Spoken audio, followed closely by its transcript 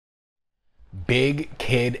Big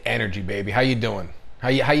kid energy, baby. How you doing? How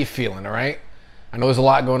you feeling? All right. I know there's a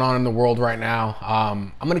lot going on in the world right now.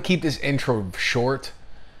 I'm gonna keep this intro short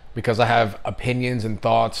because I have opinions and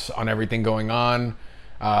thoughts on everything going on,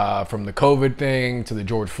 from the COVID thing to the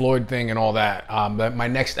George Floyd thing and all that. My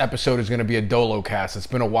next episode is gonna be a Dolo cast. It's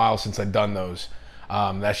been a while since I've done those.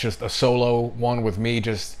 That's just a solo one with me,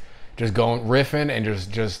 just going riffing and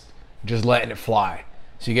just letting it fly.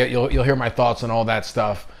 So you'll hear my thoughts on all that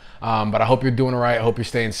stuff. But I hope you're doing all right. I hope you're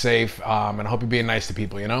staying safe, and I hope you're being nice to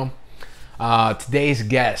people. Today's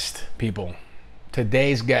guest, people.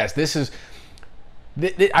 Today's guest.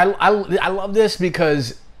 I love this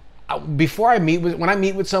because when I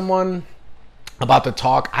meet with someone about the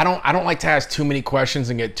talk, I don't like to ask too many questions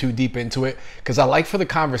and get too deep into it, because I like for the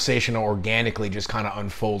conversation to organically just kind of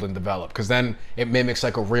unfold and develop, because then it mimics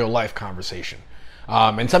like a real life conversation.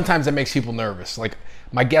 And sometimes it makes people nervous. Like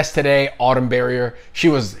my guest today, Autumn Berrier, she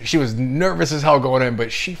was nervous as hell going in,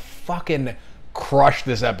 but she fucking crushed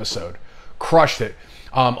this episode. Crushed it.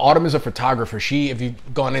 Autumn is a photographer. If you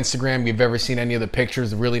go on Instagram, you've ever seen any of the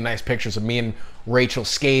pictures, the really nice pictures of me and Rachel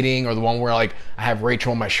skating, or the one where like I have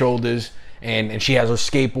Rachel on my shoulders and she has her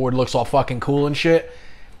skateboard, looks all fucking cool and shit.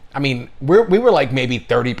 I mean, we were like maybe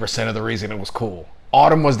 30% of the reason it was cool.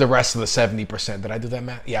 Autumn was the rest of the 70%. Did I do that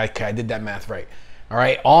math? Yeah, okay, I did that math right. All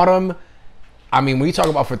right, Autumn, I mean, when you talk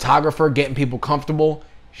about photographer, getting people comfortable,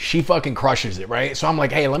 she fucking crushes it, right? So I'm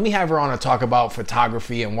like, hey, let me have her on to talk about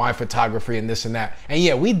photography and why photography and this and that. And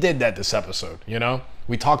yeah, we did that this episode,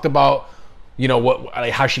 We talked about,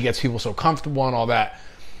 how she gets people so comfortable and all that.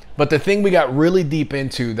 But the thing we got really deep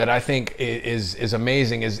into that I think is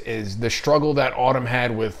amazing is the struggle that Autumn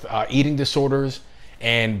had with eating disorders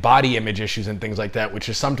and body image issues and things like that, which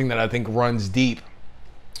is something that I think runs deep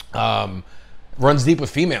with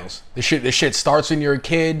females. This shit starts when you're a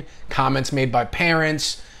kid, comments made by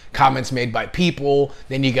parents, comments made by people,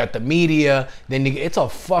 then you got the media, it's a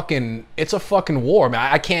fucking war,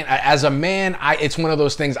 man. I can't, as a man, it's one of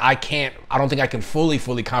those things I don't think I can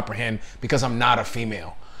fully comprehend, because I'm not a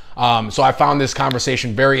female. So I found this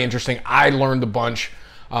conversation very interesting. I learned a bunch,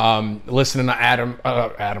 listening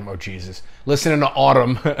to listening to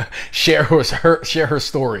Autumn share her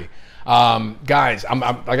story. Guys, I'm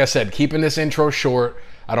like I said, keeping this intro short.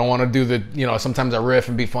 I don't want to do sometimes I riff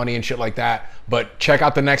and be funny and shit like that, but check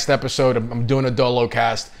out the next episode. I'm doing a Dolo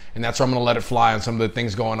cast, and that's where I'm going to let it fly on some of the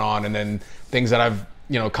things going on, and then things that I've,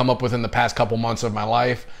 come up with in the past couple months of my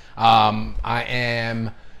life.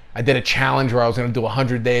 I did a challenge where I was going to do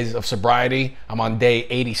 100 days of sobriety. I'm on day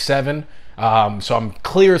 87. So I'm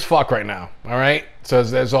clear as fuck right now. All right. So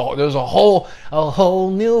there's a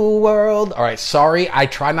whole new world. All right. Sorry, I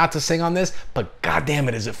try not to sing on this, but goddamn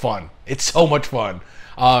it, is it fun? It's so much fun.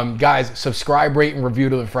 Guys, subscribe, rate, and review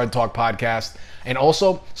to the FredTalk podcast, and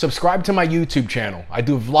also subscribe to my YouTube channel. I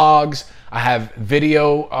do vlogs. I have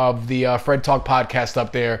video of the FredTalk podcast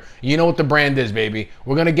up there. You know what the brand is, baby.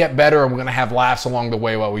 We're gonna get better, and we're gonna have laughs along the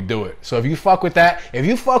way while we do it. So if you fuck with that, if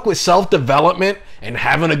you fuck with self-development and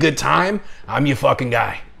having a good time, I'm your fucking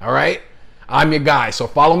guy. All right, I'm your guy. So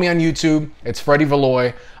follow me on YouTube. It's Freddie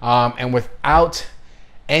Valoy. And without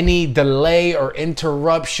any delay or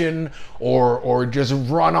interruption or just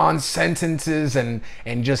run on sentences and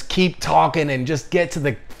just keep talking and just get to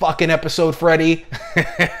the fucking episode, Freddie.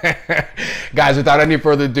 Guys, without any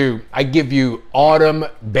further ado, I give you Autumn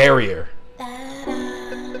Berrier.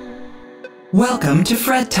 Welcome to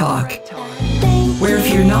FredTalk, where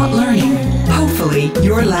if you're not learning, hopefully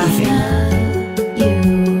you're laughing.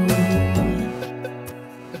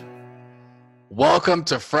 Welcome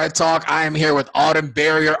to FredTalk. I am here with Autumn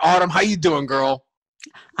Berrier. Autumn, how you doing, girl?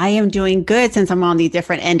 I am doing good since I'm on the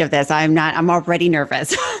different end of this. I'm already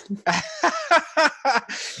nervous.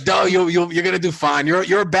 No, you're gonna do fine. You're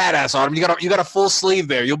a badass, Autumn. You got a full sleeve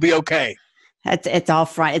there. You'll be okay. It's all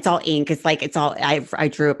front. It's all ink. It's like I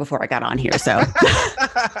drew it before I got on here. So.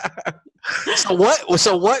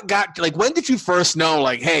 So what got, like, when did you first know,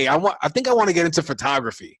 like, hey, I think I want to get into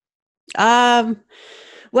photography?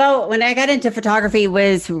 Well, when I got into photography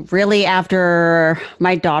was really after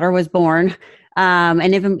my daughter was born.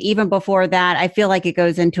 And even before that, I feel like it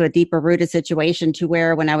goes into a deeper rooted situation to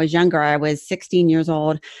where when I was younger, I was 16 years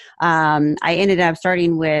old. I ended up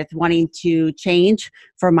starting with wanting to change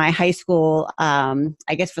for my high school,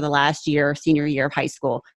 I guess for the last year, senior year of high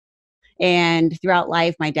school. And throughout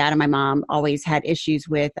life, my dad and my mom always had issues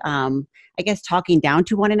with, I guess, talking down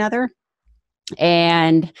to one another.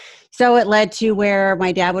 And so it led to where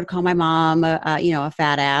my dad would call my mom, a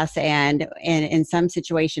fat ass. And in some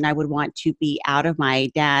situation, I would want to be out of my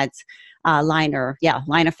dad's line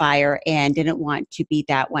of fire, and didn't want to be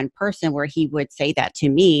that one person where he would say that to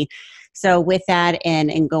me. So with that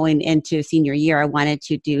and going into senior year, I wanted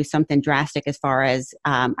to do something drastic as far as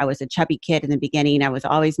I was a chubby kid in the beginning. I was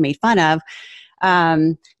always made fun of.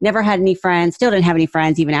 Never had any friends, still didn't have any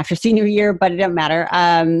friends even after senior year, but it didn't matter.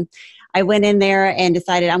 I went in there and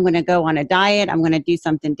decided I'm going to go on a diet. I'm going to do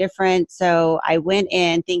something different. So I went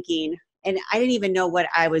in thinking, and I didn't even know what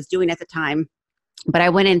I was doing at the time, but I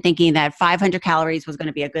went in thinking that 500 calories was going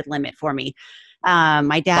to be a good limit for me.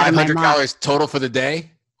 My dad and my 500 mom. calories total for the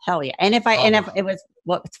day? Hell yeah. And if it was,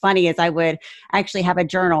 what's funny is I would actually have a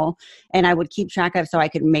journal and I would keep track of so I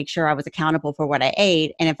could make sure I was accountable for what I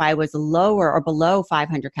ate. And if I was lower or below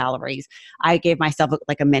 500 calories, I gave myself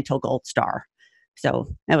like a mental gold star.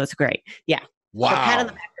 So that was great. Yeah. Wow. So pat on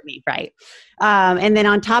the back for me, right? And then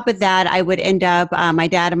on top of that, I would end up, my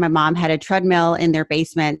dad and my mom had a treadmill in their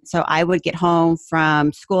basement. So I would get home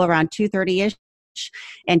from school around 2:30-ish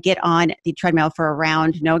and get on the treadmill for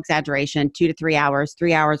around, no exaggeration, 2 to 3 hours.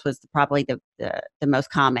 3 hours was probably the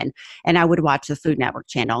most common. And I would watch the Food Network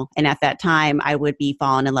channel. And at that time, I would be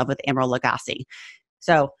falling in love with Emeril Lagasse.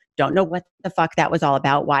 So don't know what the fuck that was all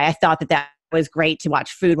about, why I thought that was great to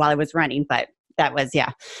watch food while I was running, but that was,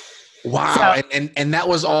 yeah. Wow. So, and that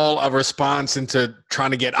was all a response into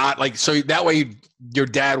trying to get out. Like, so that way your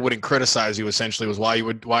dad wouldn't criticize you, essentially, was why you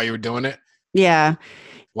were doing it. Yeah.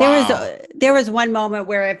 Wow. There was one moment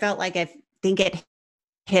where I felt like I think it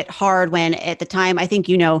hit hard when at the time, I think,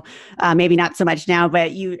 maybe not so much now,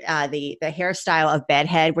 but the hairstyle of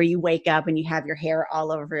bedhead where you wake up and you have your hair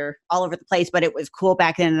all over the place, but it was cool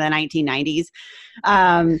back then in the 1990s.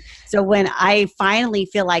 So when I finally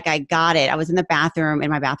feel like I got it, I was in my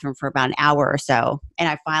bathroom for about an hour or so. And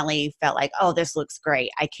I finally felt like, oh, this looks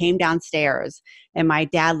great. I came downstairs and my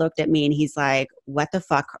dad looked at me and he's like, what the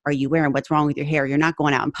fuck are you wearing? What's wrong with your hair? You're not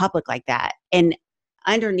going out in public like that. And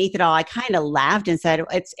underneath it all, I kind of laughed and said,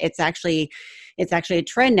 it's actually a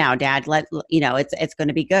trend now, Dad. It's going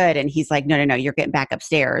to be good. And he's like, no, you're getting back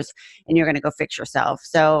upstairs and you're going to go fix yourself.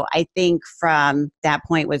 So I think from that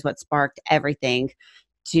point was what sparked everything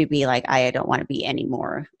to be like, I don't want to be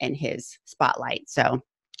anymore in his spotlight. So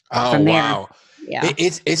from there, wow. Yeah,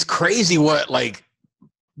 it's crazy what like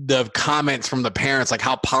the comments from the parents, like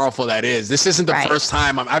how powerful that is. This isn't the first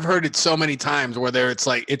time I've heard it so many times where it's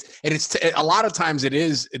like it's a lot of times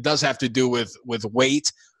it does have to do with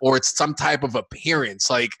weight or it's some type of appearance.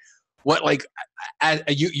 Like what, like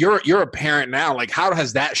you're a parent now. Like how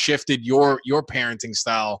has that shifted your parenting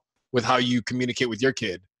style with how you communicate with your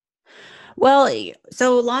kid? Well,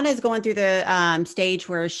 so Lana is going through the stage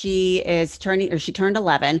where she turned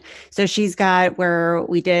 11. So she's got where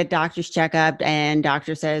we did doctor's checkup and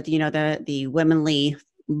doctor says, the womanly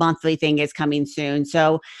monthly thing is coming soon.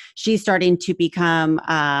 So she's starting to become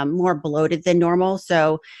more bloated than normal.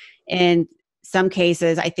 So in some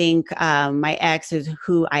cases, I think my ex,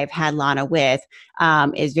 who I've had Lana with,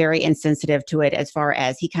 is very insensitive to it as far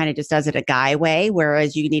as he kind of just does it a guy way,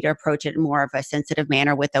 whereas you need to approach it in more of a sensitive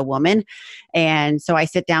manner with a woman. And so I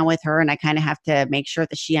sit down with her and I kind of have to make sure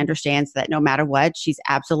that she understands that no matter what, she's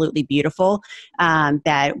absolutely beautiful,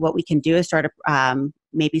 that what we can do is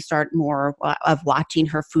maybe start more of watching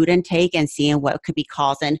her food intake and seeing what could be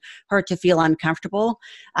causing her to feel uncomfortable.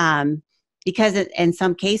 Because in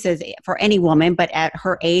some cases, for any woman, but at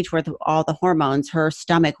her age with all the hormones, her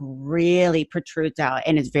stomach really protrudes out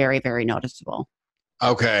and is very, very noticeable.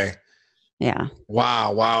 Okay. Yeah.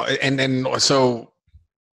 Wow. And then, so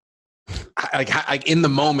like in the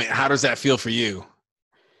moment, how does that feel for you?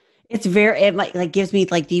 It's it gives me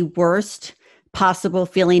like the worst possible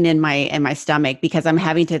feeling in my stomach, because I'm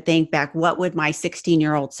having to think back, what would my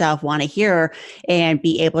 16-year-old self want to hear and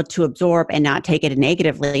be able to absorb and not take it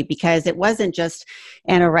negatively? Because it wasn't just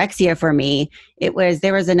anorexia for me.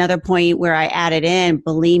 There was another point where I added in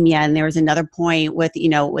bulimia, and there was another point with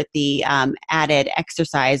the added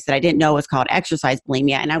exercise that I didn't know was called exercise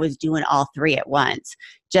bulimia. And I was doing all three at once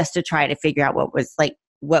just to try to figure out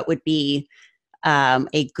what would be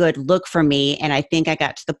a good look for me. And I think I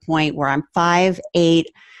got to the point where I'm 5'8"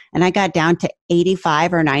 and I got down to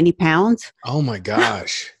 85 or 90 pounds. Oh my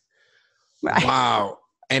gosh. Right. Wow.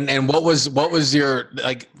 And what was your,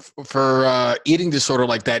 like, for eating disorder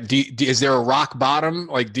like that? Is there a rock bottom?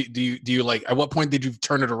 Like, do you like, at what point did you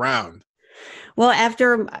turn it around? Well,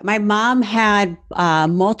 after my mom had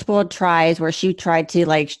multiple tries where she tried to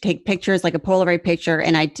like take pictures, like a Polaroid picture,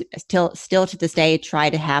 and I still to this day try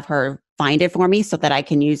to have her find it for me so that I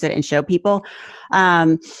can use it and show people.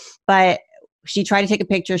 But she tried to take a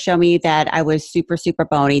picture, show me that I was super, super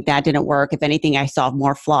bony. That didn't work. If anything, I saw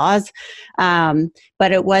more flaws.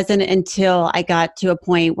 But it wasn't until I got to a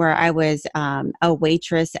point where I was a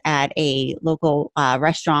waitress at a local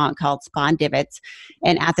restaurant called Spawn Divots.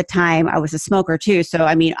 And at the time, I was a smoker too. So,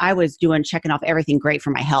 I mean, I was checking off everything great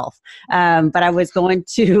for my health. But I was going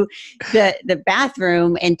to the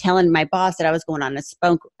bathroom and telling my boss that I was going on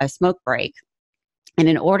a smoke break. And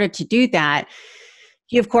in order to do that,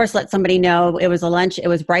 you, of course, let somebody know it was a lunch. It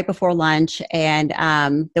was right before lunch. And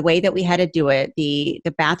the way that we had to do it, the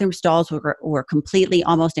bathroom stalls were completely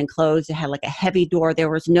almost enclosed. It had like a heavy door. There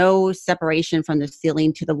was no separation from the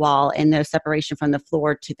ceiling to the wall and no separation from the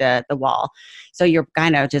floor to the wall. So you're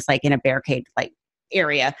kind of just like in a barricade like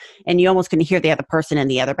area, and you almost can hear the other person in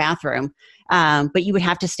the other bathroom. But you would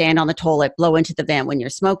have to stand on the toilet, blow into the vent when you're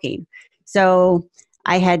smoking. So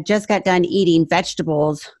I had just got done eating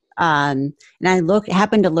vegetables. And I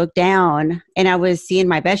happened to look down, and I was seeing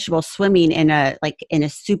my vegetables swimming in a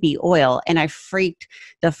soupy oil, and I freaked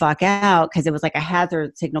the fuck out because it was like a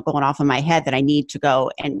hazard signal going off in my head that I need to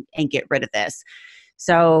go and get rid of this.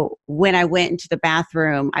 So when I went into the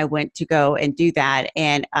bathroom, I went to go and do that,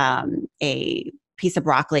 and a piece of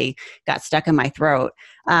broccoli got stuck in my throat.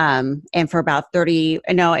 And for about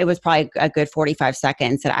it was probably a good 45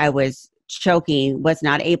 seconds that I was choking, was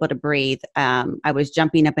not able to breathe. I was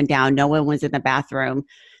jumping up and down. No one was in the bathroom.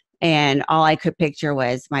 And all I could picture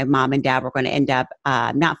was my mom and dad were going to end up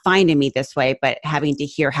not finding me this way, but having to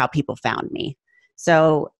hear how people found me.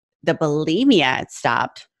 So the bulimia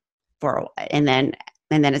stopped and then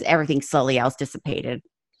as everything slowly else dissipated.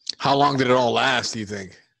 How long did it all last, do you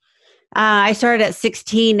think? I started at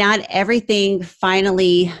 16. Not everything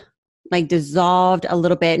finally like dissolved a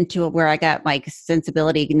little bit into where I got like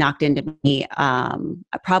sensibility knocked into me,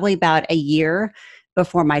 probably about a year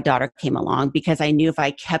before my daughter came along, because I knew if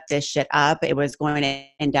I kept this shit up, it was going to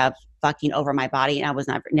end up fucking over my body, and I was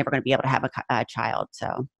never going to be able to have a child.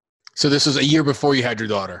 So this was a year before you had your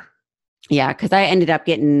daughter. Yeah. Cause I ended up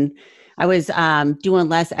I was doing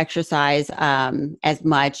less exercise as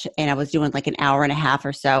much, and I was doing like an hour and a half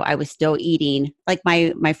or so. I was still eating, like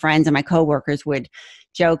my friends and my coworkers would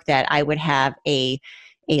joke that I would have a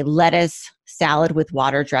lettuce salad with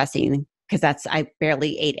water dressing, because I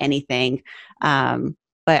barely ate anything.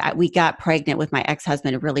 But we got pregnant with my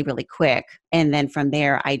ex-husband really, really quick. And then from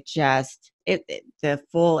there, it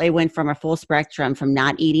went from a full spectrum from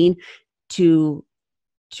not eating to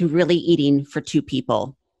really eating for two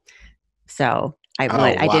people. So I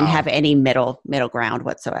didn't have any middle ground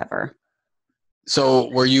whatsoever. So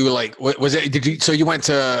were you like, so you went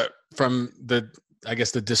from the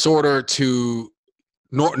disorder to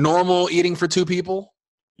normal eating for two people?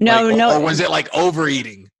 No. Or was it like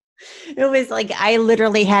overeating? It was like I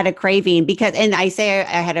literally had a craving and I say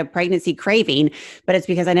I had a pregnancy craving, but it's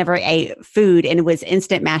because I never ate food, and it was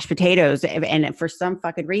instant mashed potatoes. And for some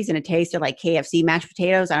fucking reason, it tasted like KFC mashed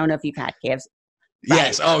potatoes. I don't know if you've had KFC.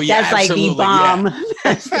 Yes. Right. Oh, yeah. That's absolutely. Like the bomb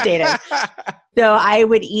mashed potatoes. So I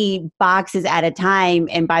would eat boxes at a time.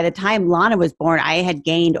 And by the time Lana was born, I had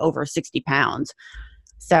gained over 60 pounds.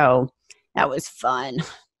 So that was fun.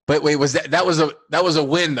 But wait, that was a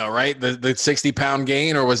win though, right? The 60-pound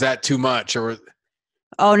gain, or was that too much?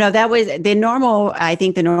 Oh no, that was the normal. I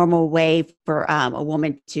think the normal way for a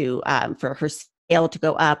woman to for her scale to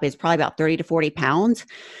go up is probably about 30 to 40 pounds.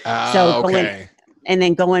 So okay. And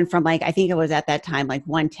then going from like, I think it was at that time, like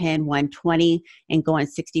 110, 120 and going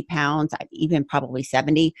 60 pounds, even probably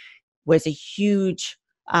 70, was a huge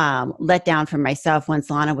letdown for myself once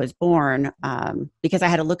Lana was born, because I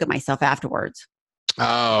had to look at myself afterwards.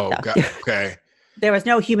 Oh, so, okay. There was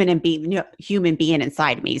no human being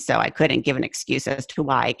inside me, so I couldn't give an excuse as to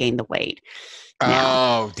why I gained the weight.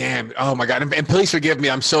 Now. Oh, damn. Oh my God. And please forgive me.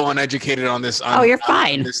 I'm so uneducated on this. You're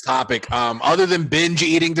fine. On this topic. Other than binge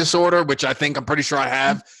eating disorder, which I'm pretty sure I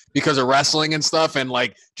have because of wrestling and stuff, and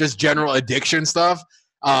like just general addiction stuff.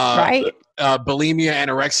 Right. Bulimia,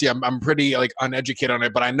 anorexia. I'm pretty like uneducated on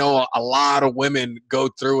it, but I know a lot of women go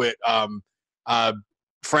through it.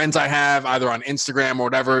 Friends I have either on Instagram or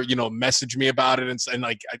whatever, message me about it. And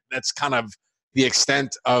like, that's kind of the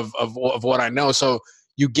extent of what I know. So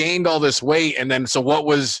you gained all this weight. And then, so what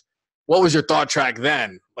was your thought track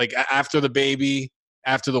then? Like after the baby,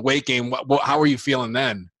 after the weight gain, how were you feeling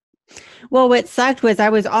then? Well, what sucked was I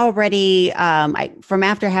was already from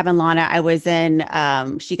after having Lana, I was in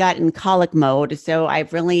she got in colic mode. So I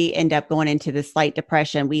really ended up going into the slight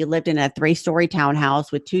depression. We lived in a 3-story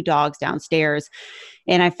townhouse with 2 dogs downstairs.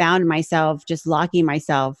 And I found myself just locking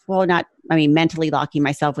myself, well, not, I mean, mentally locking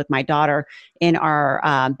myself with my daughter in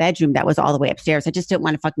our bedroom that was all the way upstairs. I just didn't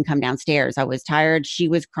want to fucking come downstairs. I was tired. She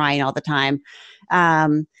was crying all the time.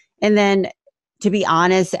 Um, and then, to be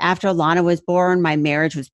honest, after Lana was born, my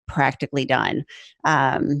marriage was practically done.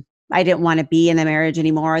 I didn't want to be in the marriage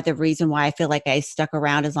anymore. The reason why I feel like I stuck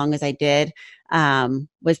around as long as I did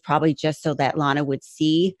was probably just so that Lana would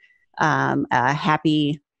see a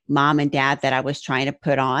happy mom and dad that I was trying to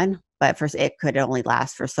put on, but first it could only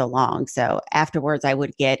last for so long. So afterwards, I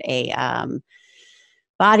would get a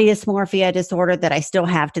body dysmorphia disorder that I still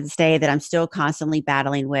have to this day that I'm still constantly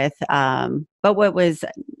battling with. But what was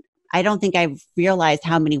I don't think I've realized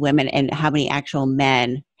how many women and how many actual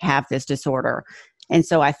men have this disorder. And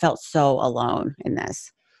so I felt so alone in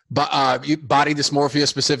this. But body dysmorphia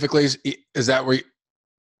specifically, is that where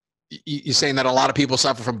you're saying that a lot of people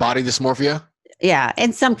suffer from body dysmorphia? Yeah,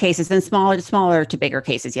 in some cases, in smaller to bigger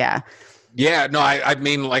cases, yeah. Yeah, no, I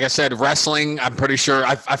mean, like I said, wrestling, I'm pretty sure.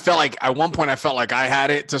 I felt like at one point I felt like I had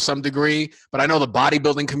it to some degree, but I know the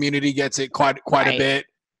bodybuilding community gets it quite a bit.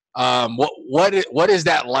 What is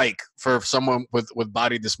that like for someone with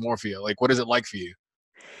body dysmorphia? Like, what is it like for you?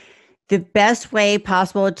 The best way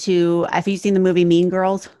possible to, have you seen the movie Mean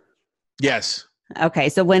Girls? Yes. Okay,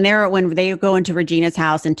 so when they go into Regina's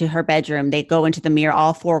house, into her bedroom, they go into the mirror.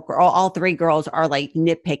 All 3 girls are like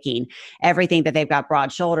nitpicking everything that they've got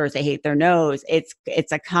broad shoulders. They hate their nose.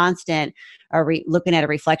 It's a constant looking at a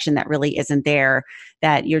reflection that really isn't there.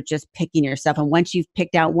 That you're just picking yourself. And once you've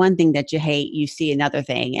picked out one thing that you hate, you see another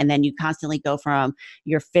thing, and then you constantly go from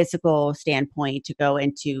your physical standpoint to go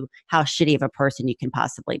into how shitty of a person you can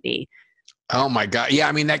possibly be. Oh my God. Yeah.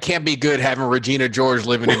 I mean, that can't be good having Regina George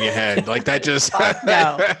living in your head. Like that just,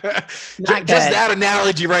 no, just that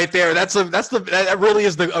analogy right there. That really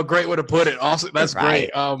is a great way to put it. Also, that's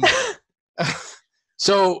right. Great.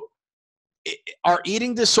 So are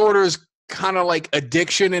eating disorders kind of like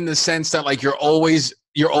addiction in the sense that like you're always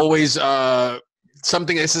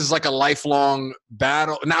something, this is like a lifelong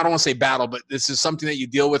battle. Now I don't want to say battle, but this is something that you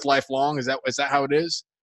deal with lifelong. Is that how it is?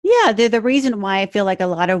 Yeah, the reason why I feel like a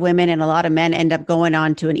lot of women and a lot of men end up going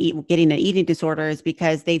on to getting an eating disorder is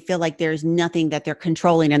because they feel like there's nothing that they're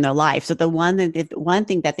controlling in their life. So the one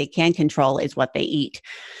thing that they can control is what they eat.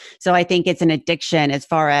 So I think it's an addiction as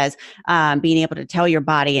far as being able to tell your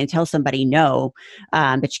body and tell somebody no,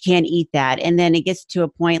 that you can't eat that. And then it gets to a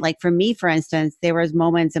point, like for me, for instance, there was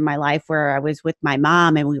moments in my life where I was with my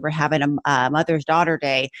mom and we were having a mother's daughter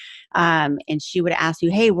day, and she would ask you,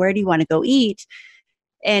 "Hey, where do you want to go eat?"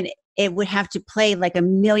 And it would have to play like a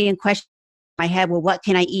million questions in my head. Well, what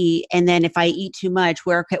can I eat? And then if I eat too much,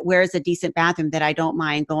 where's a decent bathroom that I don't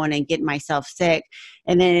mind going and getting myself sick?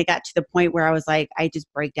 And then it got to the point where I was like, I just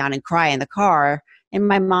break down and cry in the car. And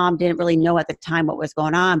my mom didn't really know at the time what was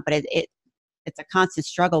going on, but it's a constant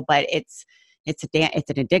struggle. But it's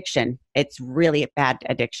an addiction. It's really a bad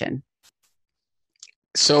addiction.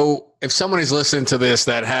 So if someone is listening to this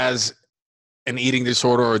that has an eating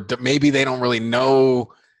disorder, or maybe they don't really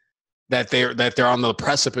know that they're on the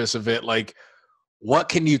precipice of it, like what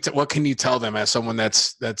can you tell them as someone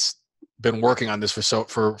that's been working on this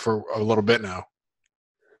for a little bit now?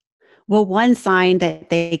 Well, one sign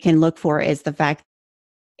that they can look for is the fact,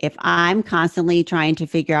 if I'm constantly trying to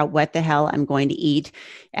figure out what the hell I'm going to eat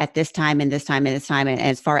at this time and this time and this time, and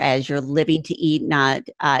as far as you're living to eat, not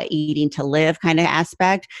eating to live kind of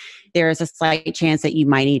aspect, there's a slight chance that you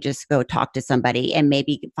might need to just go talk to somebody and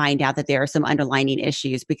maybe find out that there are some underlying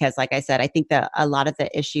issues. Because like I said, I think that a lot of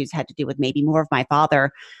the issues had to do with maybe more of my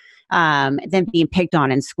father than being picked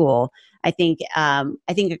on in school. I think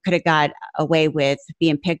it could have got away with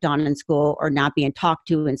being picked on in school or not being talked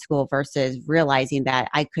to in school versus realizing that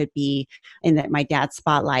I could be in my dad's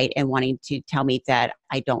spotlight and wanting to tell me that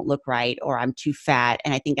I don't look right or I'm too fat.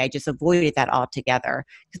 And I think I just avoided that altogether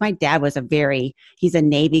because my dad was he's a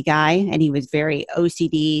Navy guy and he was very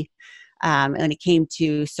OCD. And when it came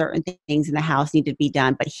to certain things in the house needed to be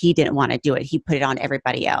done, but he didn't want to do it. He put it on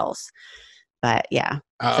everybody else. But yeah.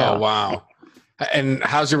 Oh, wow. And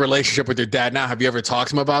how's your relationship with your dad now? Have you ever talked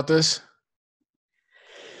to him about this?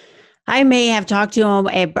 I may have talked to him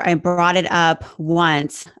and brought it up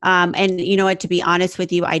once. And you know what, to be honest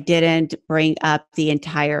with you, I didn't bring up the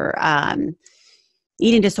entire,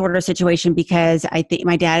 eating disorder situation because I think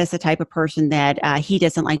my dad is the type of person that he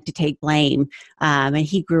doesn't like to take blame. And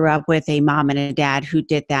he grew up with a mom and a dad who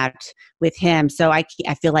did that with him. So I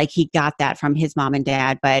feel like he got that from his mom and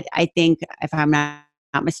dad. But I think if I'm not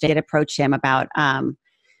mistaken, I approached him about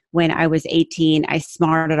when I was 18, I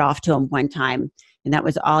smarted off to him one time. And that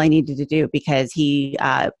was all I needed to do because he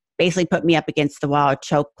basically put me up against the wall,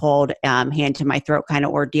 chokehold, hand to my throat kind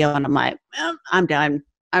of ordeal. And I'm like, well, I'm done.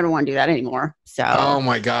 I don't want to do that anymore. So. Oh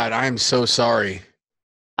my God, I'm so sorry.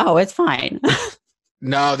 Oh, it's fine.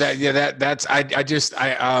 No, that's I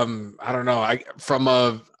don't know.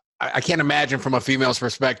 I can't imagine from a female's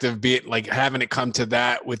perspective, be it like having it come to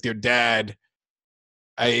that with your dad.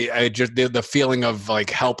 I just the feeling of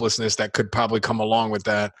like helplessness that could probably come along with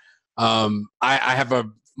that. I have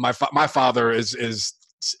my father is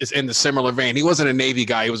in the similar vein. He wasn't a Navy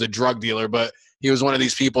guy. He was a drug dealer, but he was one of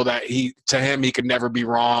these people that he could never be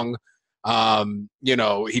wrong.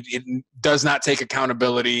 He does not take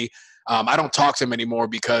accountability. I don't talk to him anymore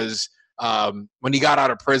because when he got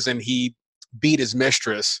out of prison, he beat his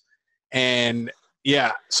mistress. And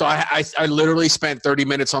yeah, so I literally spent 30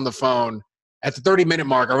 minutes on the phone. At the 30-minute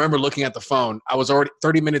mark, I remember looking at the phone. I was already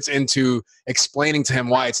 30 minutes into explaining to him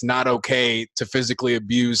why it's not okay to physically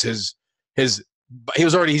abuse his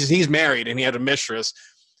he's married and he had a mistress,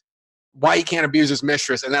 why he can't abuse his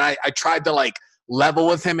mistress. And then I tried to like level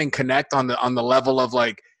with him and connect on the level of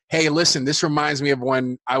like, hey, listen, this reminds me of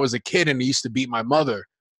when I was a kid and he used to beat my mother,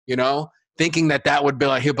 thinking that would be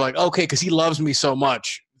like, he'll be like, okay, because he loves me so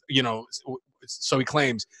much, so he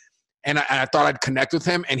claims. And I thought I'd connect with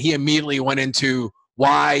him, and he immediately went into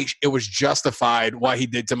why it was justified what he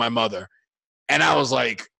did to my mother. And I was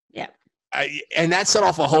like, yeah. And that set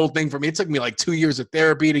off a whole thing for me. It took me like 2 years of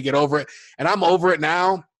therapy to get over it. And I'm over it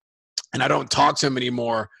now, and I don't talk to him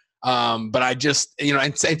anymore. But I just,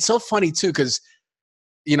 it's so funny too, because,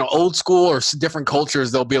 old school or different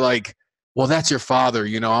cultures, they'll be like, well, that's your father.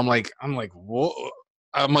 I'm like, whoa.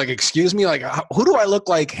 I'm like, excuse me? Like, who do I look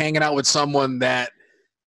like hanging out with someone that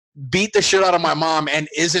beat the shit out of my mom and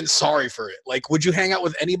isn't sorry for it? Like, would you hang out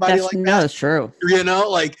with anybody like that? No, it's true.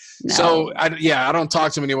 No. So I don't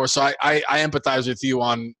talk to him anymore. So I empathize with you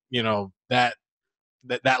on, that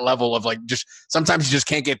level of like, just sometimes you just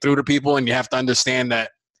can't get through to people, and you have to understand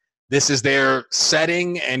that this is their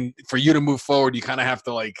setting, and for you to move forward, you kind of have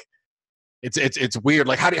to like, it's weird.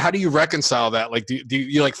 Like, how do you reconcile that? Like, do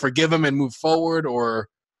you like forgive him and move forward, or?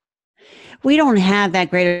 We don't have that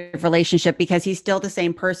great of relationship because he's still the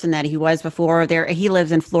same person that he was before. He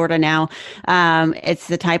lives in Florida now. It's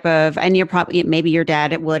the type of, and you're probably, maybe your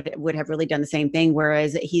dad would have really done the same thing.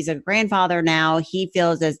 Whereas he's a grandfather now, he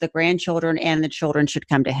feels as the grandchildren and the children should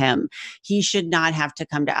come to him. He should not have to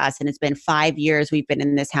come to us. And it's been 5 years we've been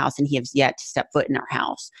in this house, and he has yet to step foot in our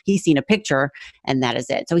house. He's seen a picture, and that is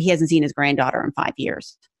it. So he hasn't seen his granddaughter in 5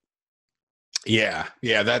 years. Yeah,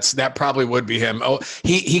 that probably would be him. Oh,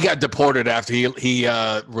 he got deported after he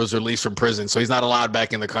was released from prison, so he's not allowed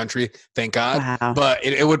back in the country, thank God. Wow. But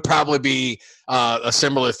it would probably be a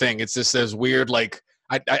similar thing. It's just as weird. Like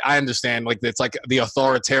I understand, like it's like the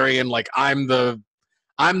authoritarian. Like I'm the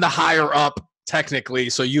higher up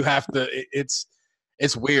technically, so you have to. It's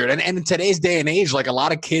weird. And in today's day and age, like a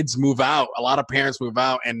lot of kids move out, a lot of parents move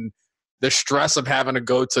out, and the stress of having to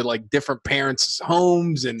go to like different parents'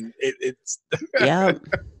 homes, and it's yeah.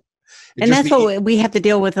 And that's what we have to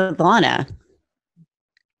deal with Lana.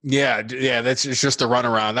 Yeah, it's just a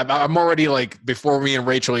runaround. I'm already like, before me and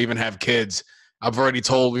Rachel even have kids, we've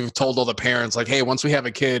told all the parents like, hey, once we have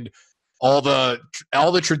a kid, all the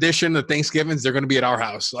tradition, the Thanksgivings, they're going to be at our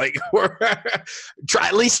house. Like we're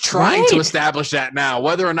at least trying to establish that now.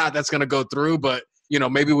 Whether or not that's going to go through, but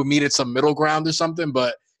maybe we meet at some middle ground or something.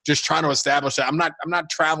 But just trying to establish that I'm not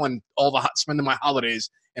traveling spending my holidays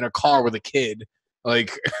in a car with a kid.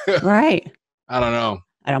 Like, right. I don't know.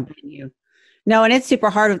 I don't blame you. No, and it's super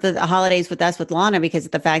hard with the holidays with us with Lana because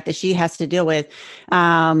of the fact that she has to deal with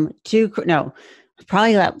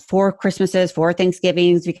probably like 4 Christmases, 4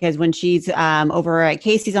 Thanksgivings, because when she's over at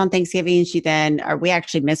Casey's on Thanksgiving, we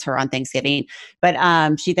actually miss her on Thanksgiving, but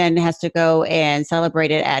she then has to go and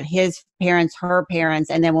celebrate it at his parents, her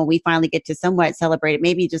parents, and then when we finally get to somewhat celebrate it,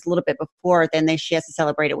 maybe just a little bit before, then she has to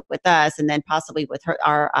celebrate it with us, and then possibly with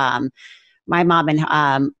my mom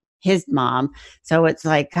and his mom. So it's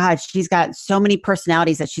like, God, she's got so many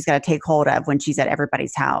personalities that she's got to take hold of when she's at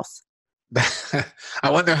everybody's house. I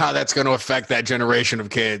wonder how that's going to affect that generation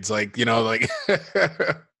of kids. Like,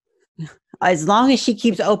 as long as she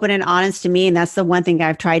keeps open and honest to me, and that's the one thing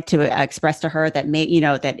I've tried to express to her, that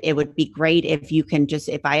that it would be great if you can just,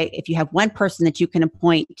 if you have one person that you can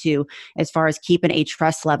point to as far as keeping a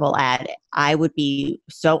trust level at, I would be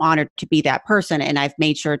so honored to be that person. And I've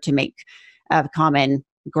made sure to make a common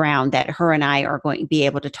ground that her and I are going to be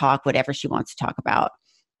able to talk whatever she wants to talk about.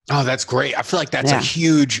 Oh, that's great. I feel like that's a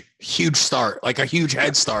huge start, like a huge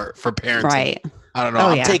head start for parenting. Right. I don't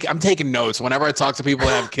know. I'm taking notes whenever I talk to people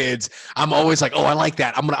that have kids. I'm always like, oh, I like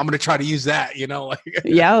that. I'm gonna try to use that. Like.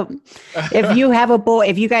 Yep. If you have a boy,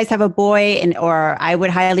 if you guys have a boy, or I would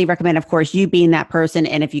highly recommend, of course, you being that person.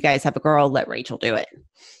 And if you guys have a girl, let Rachel do it.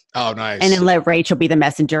 Oh, nice. And then let Rachel be the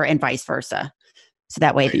messenger, and vice versa. So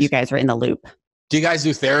that way that you guys are in the loop. Do you guys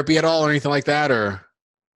do therapy at all or anything like that, or?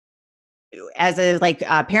 As a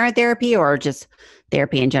parent therapy, or just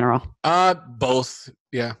therapy in general? Both.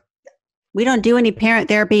 Yeah. We don't do any parent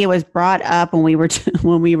therapy. It was brought up when we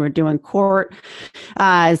were doing court,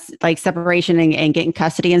 like separation and getting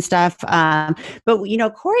custody and stuff. But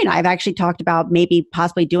Corey and I have actually talked about maybe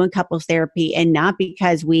possibly doing couples therapy, and not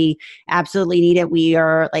because we absolutely need it. We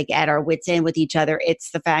are like at our wits' end with each other.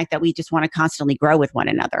 It's the fact that we just want to constantly grow with one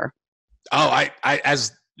another. Oh, I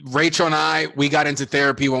as Rachel and I, we got into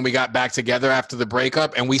therapy when we got back together after the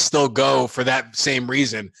breakup, and we still go for that same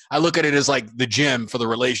reason. I look at it as like the gym for the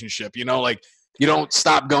relationship, like you don't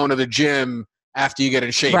stop going to the gym after you get in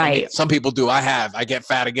shape. Right. I mean, some people do. I get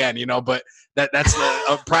fat again, but that's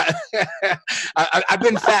I've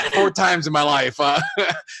been fat 4 times in my life. But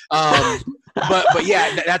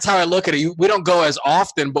yeah, that's how I look at it. We don't go as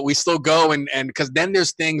often, but we still go. And because then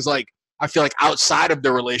there's things like, I feel like outside of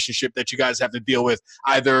the relationship that you guys have to deal with,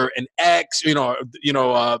 either an ex,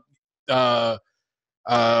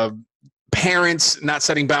 parents not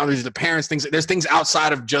setting boundaries, the parents, there's things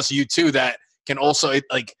outside of just you two that can also, it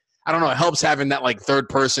helps having that like third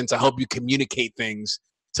person to help you communicate things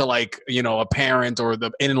to a parent or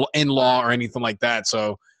the in-law or anything like that.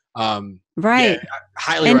 So, right. Yeah, I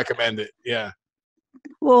highly recommend it. Yeah.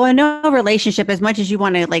 Well, in no relationship, as much as you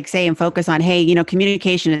want to say and focus on, hey,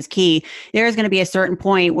 communication is key, there is going to be a certain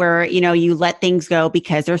point where, you let things go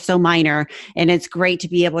because they're so minor. And it's great to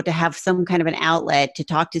be able to have some kind of an outlet to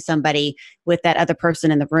talk to somebody with that other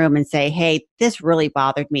person in the room and say, hey, this really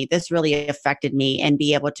bothered me. This really affected me, and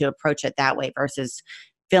be able to approach it that way versus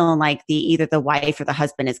feeling like either the wife or the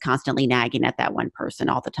husband is constantly nagging at that one person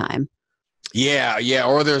all the time. Yeah. Yeah.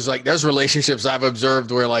 Or there's relationships I've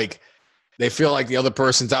observed where they feel like the other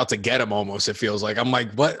person's out to get them almost, it feels like. I'm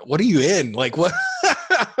like, what are you in? Like, what?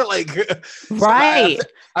 Right. So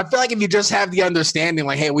I feel like if you just have the understanding,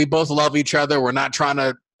 like, hey, we both love each other. We're not trying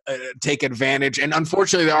to take advantage. And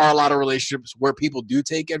unfortunately, there are a lot of relationships where people do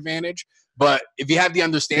take advantage. But if you have the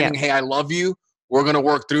understanding, hey, I love you, we're going to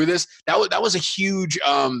work through this. That was a huge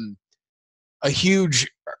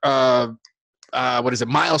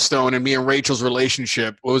milestone in me and Rachel's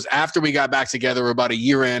relationship. It was after we got back together. We're about a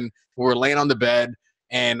year in. We were laying on the bed,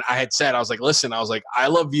 and I had said, I was like, listen, I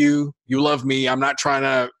love you. You love me. I'm not trying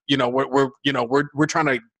to, we're trying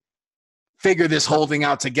to figure this whole thing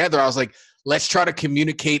out together. I was like, let's try to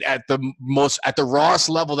communicate at the rawest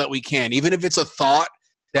level that we can. Even if it's a thought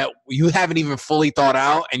that you haven't even fully thought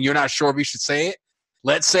out and you're not sure if you should say it,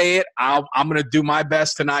 let's say it. I'm going to do my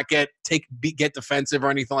best to not get defensive or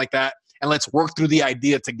anything like that. And let's work through the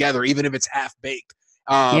idea together, even if it's half baked.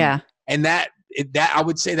 And that I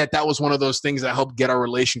would say that was one of those things that helped get our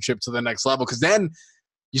relationship to the next level. Because then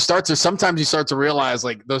sometimes you start to realize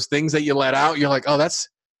like those things that you let out, you're like, oh, that's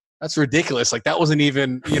ridiculous. Like that wasn't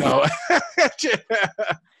even,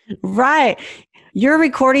 Right. Your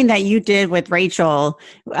recording that you did with Rachel,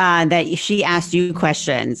 that she asked you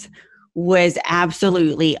questions, was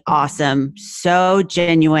absolutely awesome. So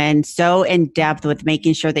genuine, so in depth with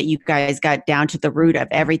making sure that you guys got down to the root of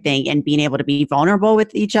everything, and being able to be vulnerable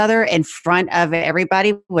with each other in front of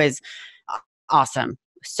everybody was awesome.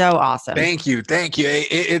 So awesome. Thank you.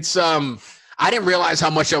 It's I didn't realize how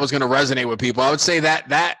much that was going to resonate with people. I would say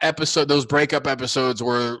that episode, those breakup episodes,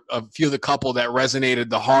 were a few of the couple that resonated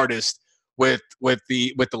the hardest with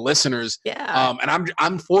the listeners. Yeah. And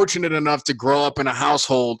I'm fortunate enough to grow up in a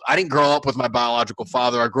household. I didn't grow up with my biological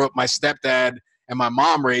father. I grew up, my stepdad and my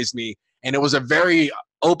mom raised me, and it was a very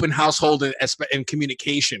open household in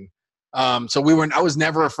communication. So I was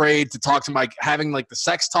never afraid to talk to having the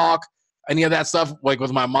sex talk, any of that stuff. Like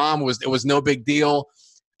with my mom, it was no big deal.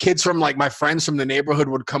 Kids from my friends from the neighborhood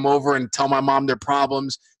would come over and tell my mom their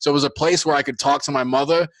problems. So it was a place where I could talk to my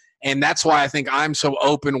mother. And that's why I think I'm so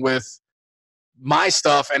open with my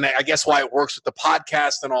stuff, and I guess why it works with the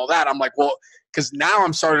podcast and all that. I'm like, well, because now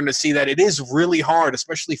I'm starting to see that it is really hard,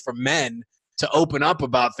 especially for men, to open up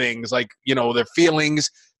about things like, you know, their feelings,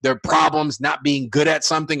 their problems, not being good at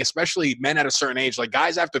something, especially men at a certain age. Like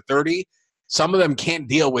guys after 30, some of them can't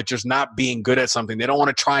deal with just not being good at something. They don't want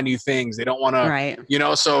to try new things. They don't want to, Right. you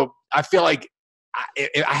know, so I feel like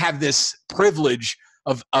I have this privilege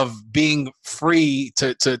of being free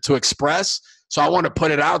to express. So I want to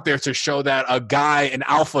put it out there to show that a guy, an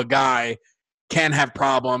alpha guy, can have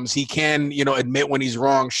problems. He can, you know, admit when he's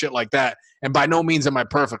wrong, shit like that. And by no means am I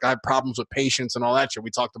perfect. I have problems with patience and all that shit we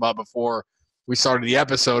talked about before we started the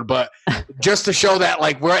episode. But just to show that,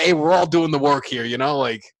 like, we're all doing the work here, you know,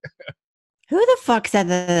 like. Who the fuck said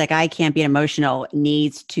that a guy can't be emotional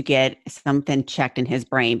needs to get something checked in his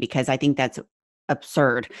brain? Because I think that's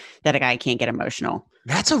absurd that a guy can't get emotional.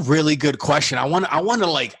 That's a really good question. I want to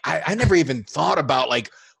like, I never even thought about like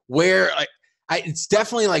where, like, it's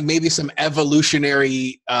definitely like maybe some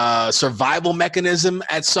evolutionary survival mechanism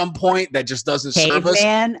at some point that just doesn't serve us.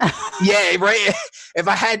 Yeah, right. If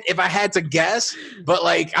I had to guess, but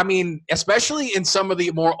like, I mean, especially in some of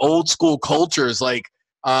the more old school cultures, like,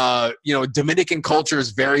 you know, Dominican culture is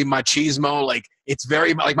very machismo. Like it's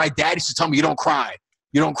very, like my dad used to tell me, don't cry.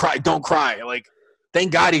 Don't cry. Like,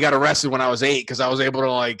 thank God he got arrested when I was 8 because I was able to,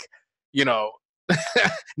 like, you know,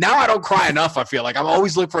 now I don't cry enough, I feel like. I'm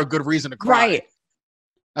always looking for a good reason to cry. Right.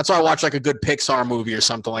 That's why I watch, like, a good Pixar movie or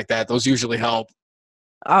something like that. Those usually help.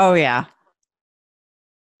 Oh, yeah.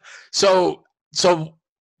 So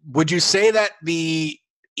would you say that the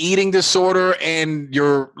eating disorder and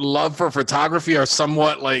your love for photography are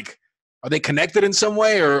somewhat, like, are they connected in some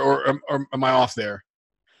way or am I off there?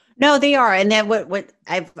 No, they are. And then what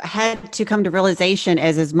I've had to come to realization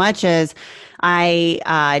is as much as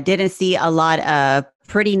I didn't see a lot of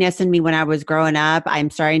prettiness in me when I was growing up,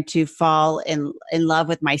 I'm starting to fall in love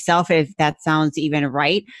with myself, if that sounds even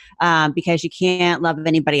right, because you can't love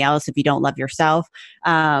anybody else if you don't love yourself.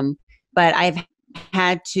 But I've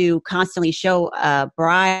had to constantly show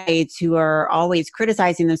brides who are always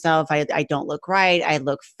criticizing themselves. I don't look right. I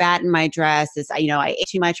look fat in my dress. You know, I ate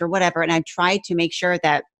too much or whatever. And I've tried to make sure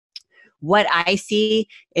that what I see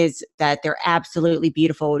is that they're absolutely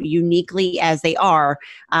beautiful, uniquely as they are.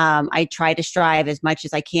 I try to strive as much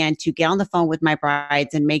as I can to get on the phone with my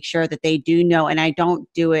brides and make sure that they do know. And I don't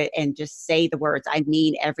do it and just say the words. I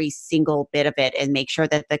mean every single bit of it, and make sure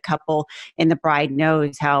that the couple and the bride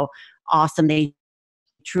knows how awesome they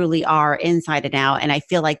truly are inside and out. And I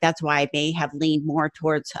feel like that's why I may have leaned more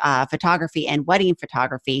towards photography and wedding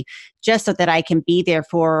photography, just so that I can be there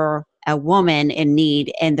for a woman in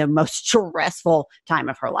need in the most stressful time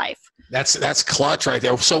of her life. That's clutch right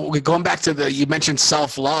there. So going back to you mentioned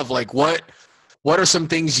self-love, like what are some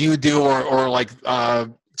things you do or like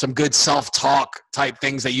some good self-talk type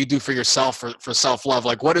things that you do for yourself for self-love?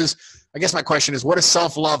 Like I guess my question is, what does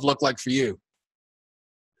self-love look like for you?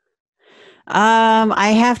 I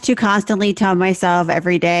have to constantly tell myself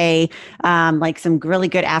every day, like some really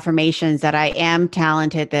good affirmations that I am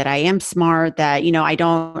talented, that I am smart, that, you know,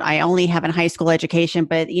 I only have a high school education,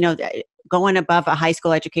 but, you know, going above a high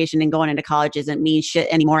school education and going into college doesn't mean shit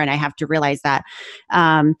anymore. And I have to realize that.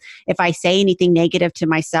 If I say anything negative to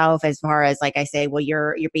myself, as far as like I say, well,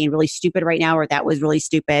 you're being really stupid right now, or that was really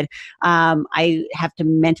stupid, I have to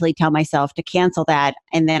mentally tell myself to cancel that.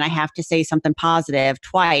 And then I have to say something positive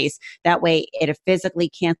twice. That way it physically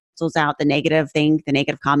cancels out the negative thing, the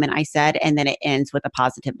negative comment I said, and then it ends with a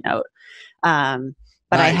positive note. But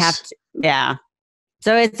nice. I have to, yeah.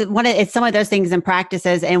 So it's some of those things and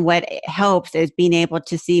practices, and what helps is being able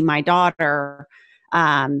to see my daughter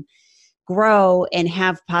grow and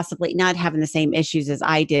have possibly not having the same issues as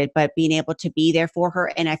I did, but being able to be there for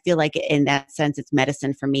her. And I feel like in that sense, it's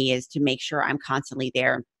medicine for me, is to make sure I'm constantly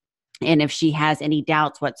there. And if she has any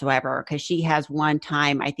doubts whatsoever, because she has one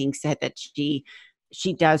time, I think, said that she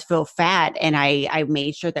does feel fat, and I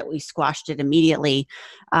made sure that we squashed it immediately.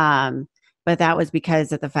 But that was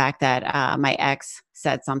because of the fact that my ex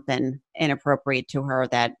said something inappropriate to her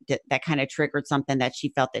that kind of triggered something, that she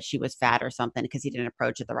felt that she was fat or something because he didn't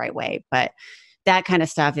approach it the right way. But that kind of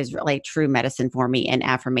stuff is really true medicine for me, and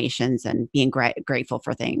affirmations and being grateful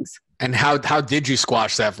for things. And how did you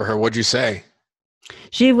squash that for her? What'd you say?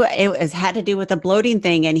 It had to do with the bloating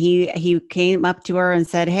thing. And he came up to her and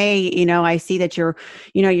said, hey, you know, I see that your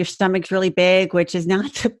stomach's really big, which is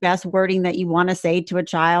not the best wording that you want to say to a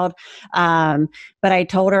child. But I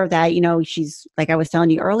told her that, you know, she's, like I was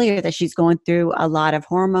telling you earlier, that she's going through a lot of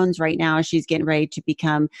hormones right now. She's getting ready to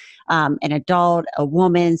become an adult, a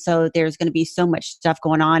woman. So there's going to be so much stuff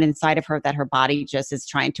going on inside of her that her body just is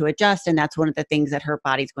trying to adjust. And that's one of the things that her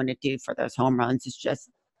body's going to do for those hormones, is just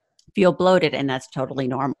feel bloated, and that's totally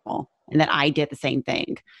normal. And that I did the same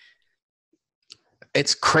thing.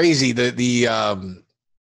 it's crazy. I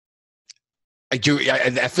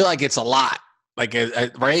feel like it's a lot. Like,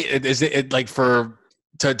 right? Is it like for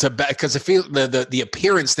to because I feel the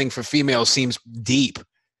appearance thing for females seems deep.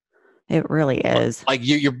 It really is. Like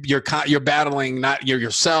you're battling not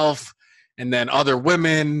yourself, and then other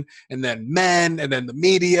women, and then men, and then the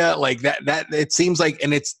media. Like that it seems like,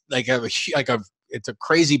 and it's like it's a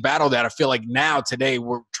crazy battle that I feel like now today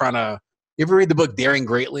we're trying to. You ever read the book Daring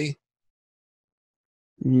Greatly?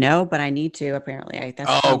 No, but I need to, apparently.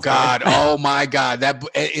 Oh God. Oh my God. That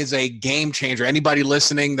is a game changer. Anybody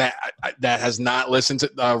listening that has not listened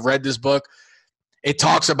to, read this book, it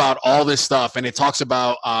talks about all this stuff. And it talks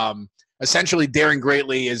about, essentially daring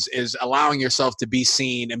greatly is allowing yourself to be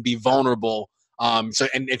seen and be vulnerable. So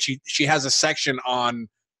she has a section on,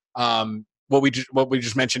 what we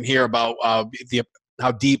just mentioned here about,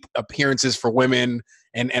 how deep appearances for women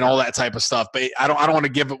and all that type of stuff. But I don't want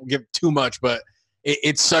to give too much, but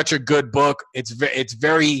it's such a good book. It's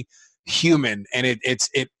very human, and it's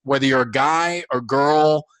whether you're a guy or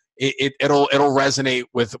girl, it'll resonate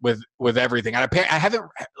with everything. And I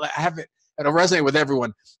haven't it'll resonate with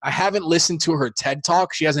everyone. I haven't listened to her TED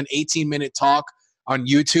Talk. She has an 18-minute talk on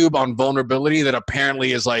YouTube on vulnerability that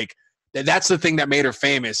apparently is like, that's the thing that made her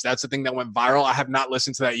famous. That's the thing that went viral. I have not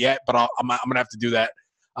listened to that yet, but I'm gonna have to do that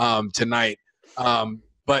tonight.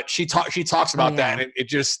 But she talks about that, and it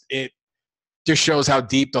just shows how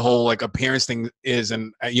deep the whole like appearance thing is,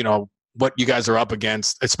 and what you guys are up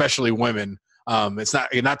against, especially women. It's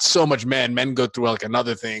not so much men. Men go through like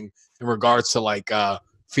another thing in regards to like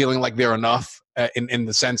feeling like they're enough in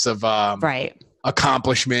the sense of right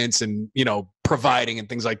accomplishments and providing and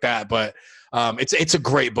things like that. But it's a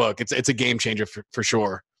great book. It's a game changer for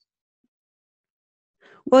sure.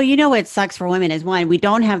 Well, what sucks for women is, one, we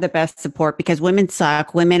don't have the best support because women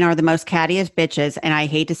suck. Women are the most cattiest bitches. And I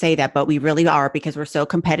hate to say that, but we really are, because we're so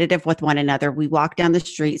competitive with one another. We walk down the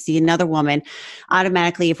street, see another woman,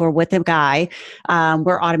 automatically, if we're with a guy,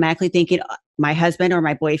 we're automatically thinking my husband or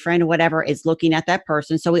my boyfriend or whatever is looking at that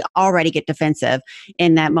person. So we already get defensive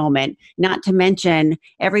in that moment. Not to mention,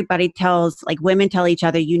 everybody women tell each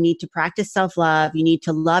other, you need to practice self-love. You need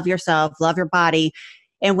to love yourself, love your body.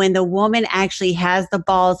 And when the woman actually has the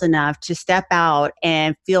balls enough to step out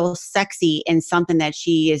and feel sexy in something that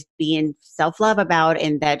she is being self-love about,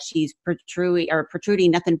 and that she's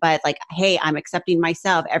protruding nothing but like, hey, I'm accepting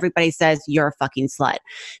myself, everybody says you're a fucking slut.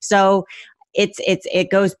 So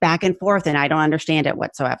it goes back and forth, and I don't understand it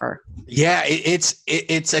whatsoever. Yeah,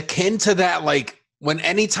 it's akin to that, like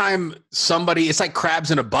anytime somebody, it's like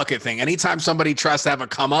crabs in a bucket thing. Anytime somebody tries to have a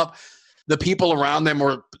come up, the people around them,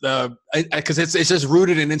 or because it's just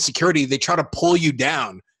rooted in insecurity, they try to pull you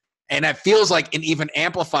down. And it feels like an even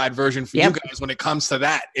amplified version for you guys when it comes to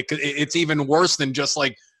that. It's even worse than just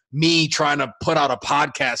like me trying to put out a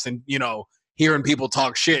podcast and hearing people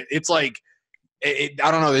talk shit. It's like I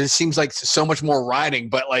don't know. It seems like so much more riding,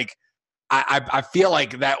 but like I feel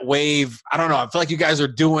like that wave. I don't know. I feel like you guys are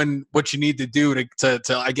doing what you need to do to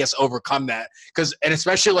I guess overcome that. And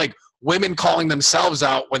especially like women calling themselves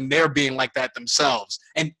out when they're being like that themselves.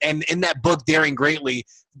 And in that book, Daring Greatly,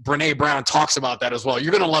 Brene Brown talks about that as well.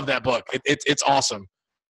 You're going to love that book. It's awesome.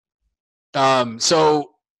 So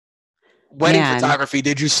wedding photography,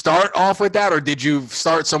 did you start off with that, or did you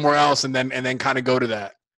start somewhere else and then kind of go to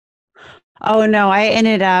that? Oh, no, I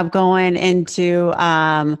ended up going into,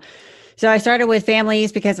 so I started with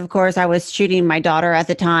families because, of course, I was shooting my daughter at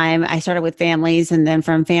the time. I started with families, and then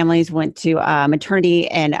from families went to maternity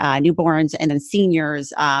and newborns, and then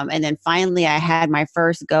seniors. And then finally, I had my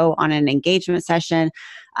first go on an engagement session,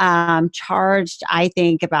 charged, I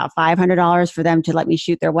think, about $500 for them to let me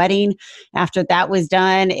shoot their wedding. After that was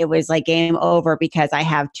done, it was like game over, because I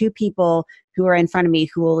have two people who are in front of me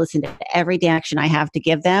who will listen to every action I have to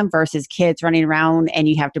give them, versus kids running around and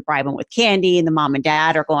you have to bribe them with candy, and the mom and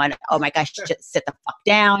dad are going, oh my gosh, just sit the fuck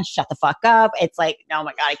down, shut the fuck up. It's like, oh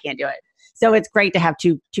my God, I can't do it. So it's great to have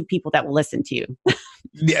two people that will listen to you.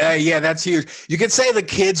 Yeah, that's huge. You could say the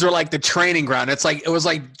kids are like the training ground. It was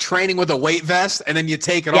like training with a weight vest, and then you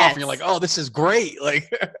take it off and you're like, oh, this is great.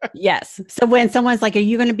 Like, yes. So when someone's like, are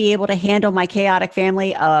you going to be able to handle my chaotic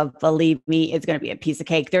family? Believe me, it's going to be a piece of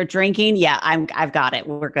cake. They're drinking. Yeah, I've got it.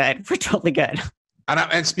 We're good. We're totally good.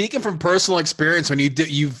 And speaking from personal experience, when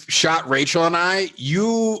you've shot Rachel and I,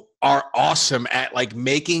 you are awesome at like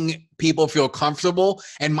making people feel comfortable.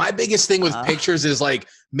 And my biggest thing with pictures is like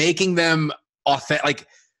making them authentic, like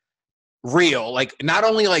real. Like, not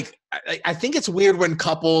only like, I think it's weird when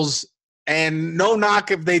couples, and no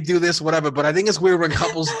knock if they do this, whatever, but I think it's weird when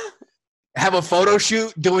couples have a photo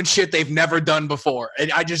shoot doing shit they've never done before.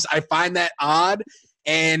 And I find that odd.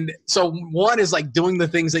 And so one is like doing the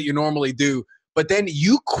things that you normally do, but then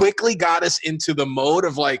you quickly got us into the mode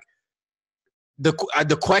of like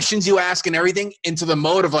the questions you ask and everything, into the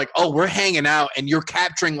mode of like, oh, we're hanging out and you're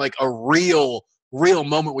capturing like a real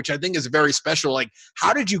moment, which I think is very special. Like,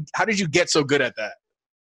 how did you get so good at that?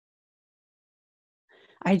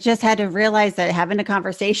 I just had to realize that having a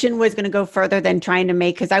conversation was going to go further than trying to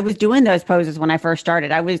make, because I was doing those poses when I first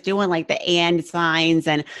started. I was doing like the and signs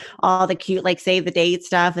and all the cute, like save the date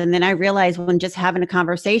stuff. And then I realized when just having a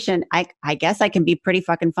conversation, I guess I can be pretty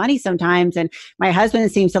fucking funny sometimes. And my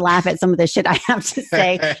husband seems to laugh at some of the shit I have to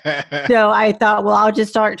say. So I thought, well, I'll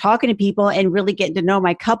just start talking to people and really getting to know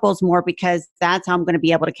my couples more, because that's how I'm going to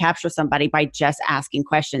be able to capture somebody, by just asking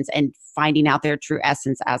questions and finding out their true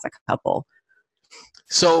essence as a couple.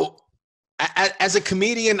 So as a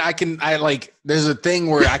comedian, there's a thing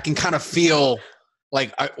where I can kind of feel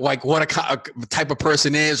like what a type of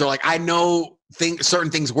person is, or like I know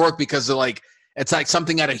certain things work because of like, it's like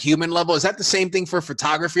something at a human level. Is that the same thing for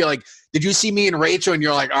photography? Like, did you see me and Rachel and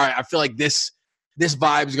you're like, all right, I feel like this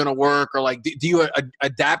vibe is going to work? Or like, do you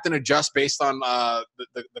adapt and adjust based on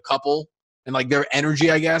the couple and like their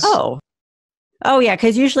energy, I guess? Oh, yeah,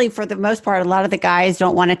 because usually for the most part, a lot of the guys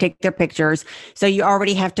don't want to take their pictures. So you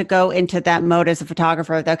already have to go into that mode as a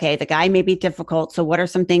photographer. Okay, the guy may be difficult. So what are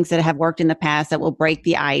some things that have worked in the past that will break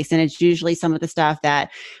the ice? And it's usually some of the stuff that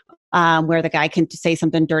where the guy can say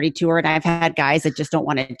something dirty to her. And I've had guys that just don't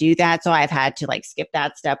want to do that. So I've had to like skip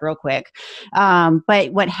that step real quick.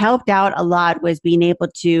 But what helped out a lot was being able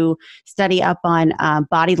to study up on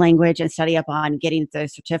body language and study up on getting the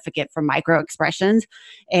certificate for micro expressions.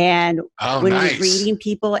 And when you're reading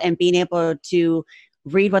people and being able to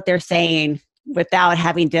read what they're saying without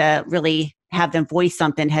having to really have them voice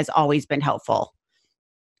something has always been helpful.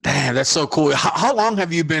 Damn, that's so cool. How long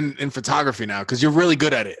have you been in photography now? Because you're really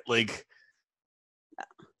good at it. Like,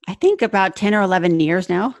 I think about 10 or 11 years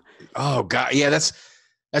now. Oh God. Yeah, that's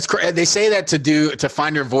crazy. They say that to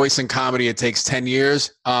find your voice in comedy, it takes 10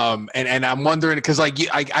 years. And I'm wondering, because like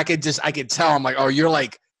I could tell, I'm like, oh, you're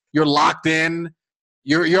locked in.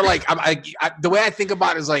 You're like, the way I think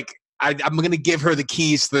about it is like, I'm going to give her the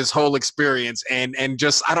keys to this whole experience. And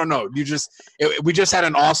just, I don't know, we just had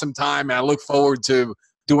an awesome time, and I look forward to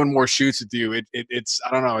doing more shoots with you. It's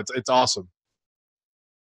I don't know. It's awesome.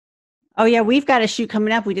 Oh yeah. We've got a shoot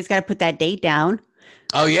coming up. We just got to put that date down.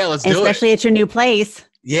 Oh yeah. Let's do it. Especially at your new place.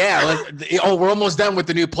 Yeah. We're almost done with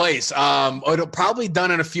the new place. It'll probably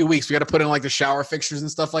done in a few weeks. We got to put in like the shower fixtures and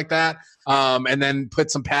stuff like that. And then put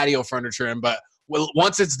some patio furniture in, but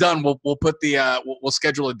once it's done, we'll put we'll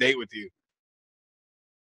schedule a date with you.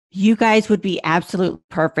 You guys would be absolute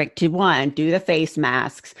perfect to do the face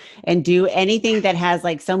masks and do anything that has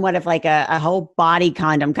like somewhat of like a whole body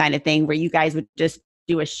condom kind of thing, where you guys would just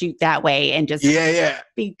do a shoot that way and just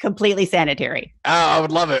be completely sanitary. Oh, I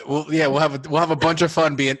would love it. We'll have a bunch of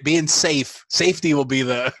fun being safe. Safety will be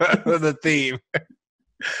the the theme.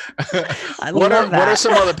 What are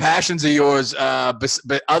some other passions of yours,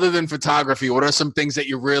 but other than photography? What are some things that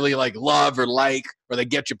you really like, love, or that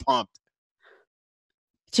get you pumped?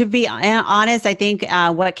 To be honest, I think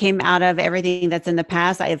what came out of everything that's in the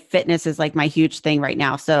past, fitness is like my huge thing right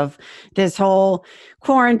now. So this whole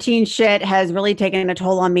quarantine shit has really taken a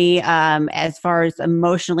toll on me as far as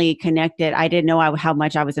emotionally connected. I didn't know how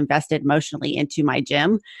much I was invested emotionally into my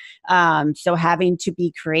gym. So having to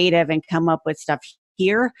be creative and come up with stuff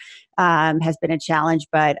here has been a challenge.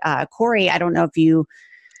 But Corey, I don't know if you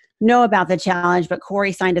know about the challenge, but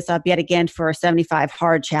Corey signed us up yet again for a 75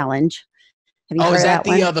 hard challenge. Is that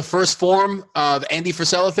the first form, the Andy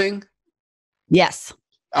Frisella thing? Yes.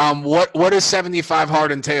 What does 75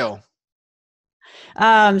 hard entail?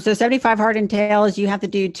 So 75 hard entails you have to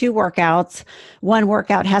do 2 workouts. One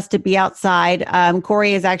workout has to be outside.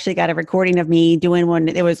 Corey has actually got a recording of me doing one.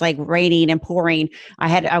 It was like raining and pouring.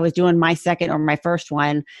 I was doing my second or my first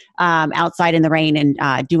one outside in the rain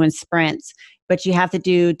and doing sprints. But you have to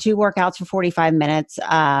do 2 workouts for 45 minutes. You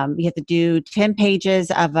have to do 10 pages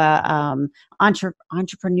of a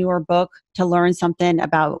entrepreneur book to learn something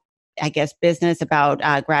about, I guess, business,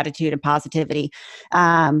 about gratitude and positivity. You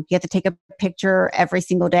have to take a picture every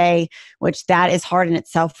single day, which that is hard in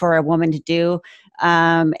itself for a woman to do.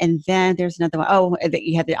 And then there's another one. Oh, that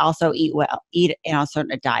you have to also eat in a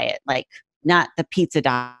certain diet, like not the pizza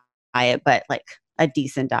diet, but like a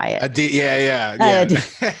decent diet. Yeah.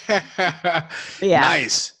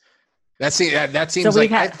 Nice. That seems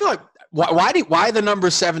like, I feel like, why the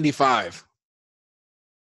number 75?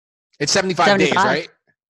 It's 75 days, right?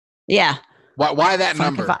 Yeah. Why that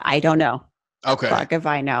number? I don't know. Okay. Fuck if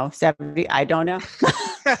I know. 70. I don't know.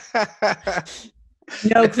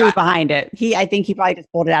 No clue behind it. I think he probably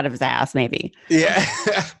just pulled it out of his ass, maybe. Yeah.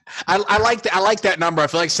 I like that number. I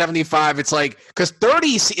feel like 75, it's like, because 30,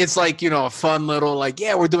 it's like, a fun little, like,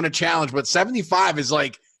 yeah, we're doing a challenge, but 75 is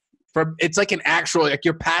like, it's like an actual, like,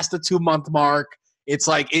 you're past the 2-month mark. It's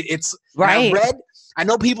like, it's, right. I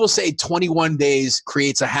know people say 21 days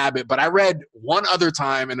creates a habit, but I read one other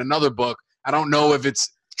time in another book, I don't know if it's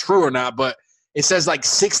true or not, but it says like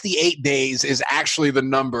 68 days is actually the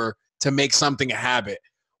number to make something a habit,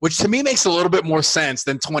 which to me makes a little bit more sense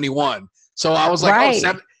than 21. So I was like,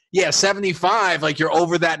 right. 75, like you're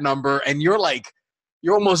over that number, and you're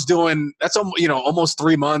almost doing, that's almost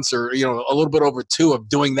 3 months, or a little bit over 2 of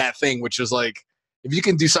doing that thing, which is like, if you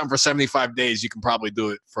can do something for 75 days, you can probably do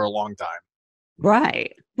it for a long time.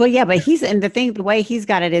 Right. Well, yeah, but the way he's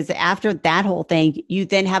got it is after that whole thing, you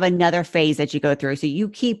then have another phase that you go through. So you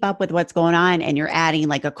keep up with what's going on, and you're adding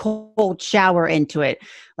like a cold shower into it,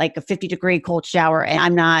 like a 50-degree cold shower.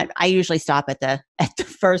 And I usually stop at the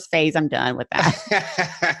first phase. I'm done with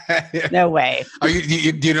that. No way. Do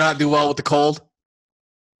you not do well with the cold?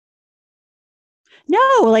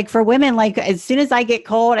 No, like for women, like as soon as I get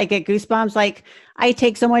cold, I get goosebumps. Like I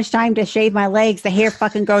take so much time to shave my legs, the hair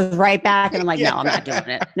fucking goes right back, and I'm like, no, I'm not doing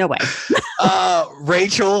it. No way.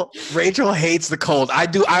 Rachel hates the cold.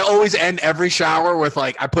 I always end every shower with,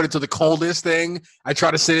 like, I put it to the coldest thing. I try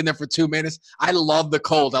to sit in there for 2 minutes. I love the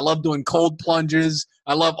cold. I love doing cold plunges.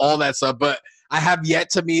 I love all that stuff. But I have yet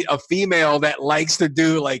to meet a female that likes to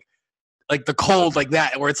do like the cold like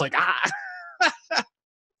that, where it's like,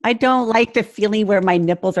 I don't like the feeling where my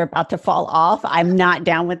nipples are about to fall off. I'm not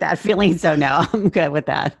down with that feeling. So no, I'm good with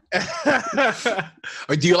that.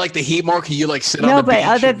 Or do you like the heat more? Can you like sit on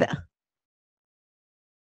the beach?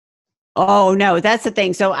 Oh no, that's the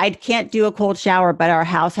thing. So I can't do a cold shower, but our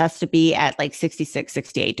house has to be at like 66,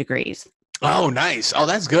 68 degrees. Oh, nice. Oh,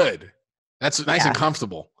 that's good. That's nice and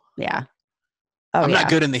comfortable. Yeah. I'm not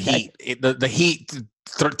good in the heat. The heat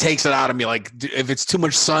takes it out of me. Like, if it's too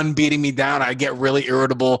much sun beating me down, I get really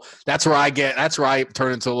irritable. That's where I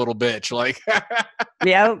turn into a little bitch. Like,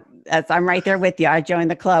 yeah, I'm right there with you. I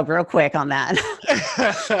joined the club real quick on that.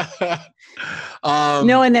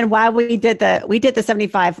 No, and then while we did the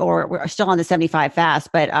 75, or we're still on the 75 fast,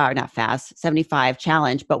 but not fast, 75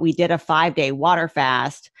 challenge, but we did a 5-day water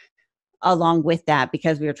fast along with that,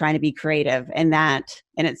 because we were trying to be creative, and that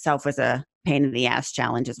in itself was a pain in the ass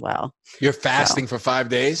challenge as well. You're fasting for 5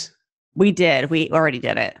 days? We already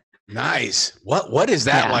did it. Nice. What is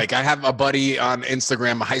that like? I have a buddy on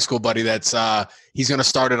Instagram, a high school buddy, that's he's going to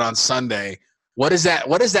start it on Sunday. What is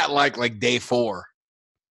that like day 4?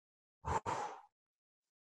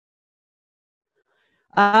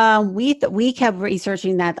 We kept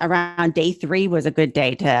researching that around day 3 was a good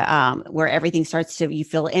day to where everything starts to, you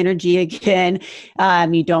feel energy again.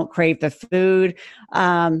 You don't crave the food.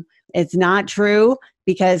 It's not true,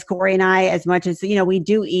 because Corey and I, as much as, we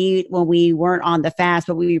do eat when we weren't on the fast,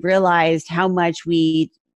 but we realized how much we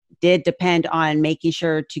did depend on making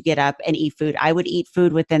sure to get up and eat food. I would eat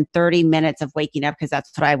food within 30 minutes of waking up, because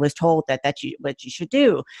that's what I was told what you should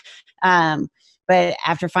do. But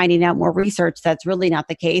after finding out more research, that's really not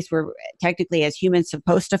the case. We're technically, as humans,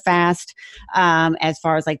 supposed to fast as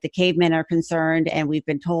far as like the cavemen are concerned. And we've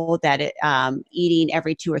been told that eating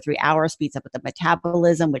every 2 or 3 hours speeds up the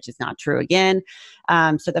metabolism, which is not true again.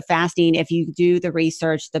 So the fasting, if you do the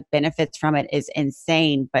research, the benefits from it is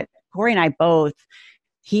insane. But Corey and I both,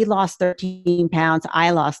 he lost 13 pounds. I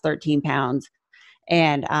lost 13 pounds.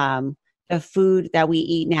 And the food that we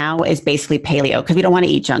eat now is basically paleo, because we don't want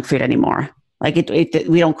to eat junk food anymore. Like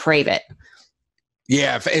we don't crave it.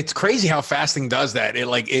 Yeah, it's crazy how fasting does that.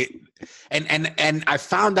 And I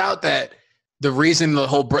found out that the reason the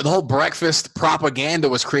whole breakfast propaganda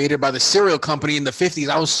was created by the cereal company in the 50s.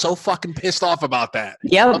 I was so fucking pissed off about that.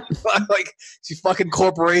 Yep. Like, these fucking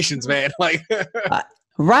corporations, man. Like,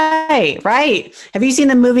 right. Have you seen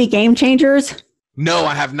the movie Game Changers? No,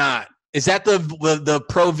 I have not. Is that the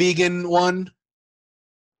pro vegan one?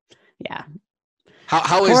 Yeah.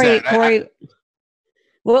 How is that? Corey,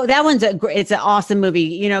 well, that one's it's an awesome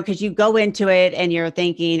movie, because you go into it and you're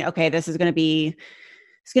thinking, okay, this is going to be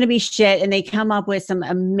shit. And they come up with some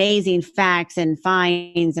amazing facts and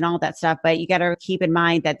finds and all that stuff. But you got to keep in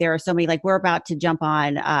mind that there are so many, like we're about to jump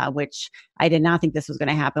on, which I did not think this was going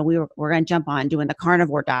to happen. We're going to jump on doing the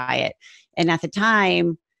carnivore diet. And at the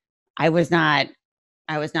time I was not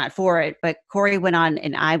for it, but Corey went on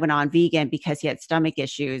and I went on vegan because he had stomach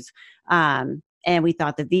issues. And we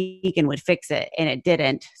thought the vegan would fix it, and it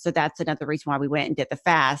didn't. So that's another reason why we went and did the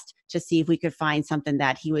fast, to see if we could find something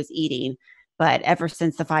that he was eating. But ever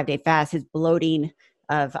since the 5-day fast, his bloating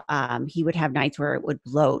he would have nights where it would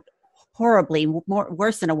bloat horribly,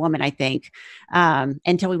 worse than a woman, I think,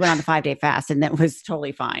 until we went on the 5-day fast, and that was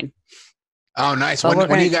totally fine. Oh, nice. But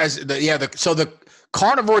When you guys, so the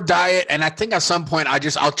carnivore diet, and I think at some point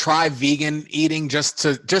I'll try vegan eating just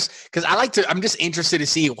because I'm just interested to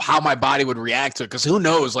see how my body would react to it. Because who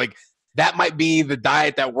knows, like that might be the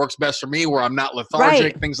diet that works best for me, where I'm not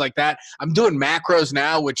lethargic, things like that. I'm doing macros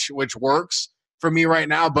now, which works for me right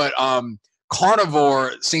now. But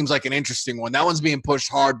carnivore seems like an interesting one. That one's being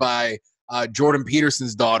pushed hard by Jordan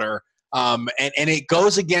Peterson's daughter, and it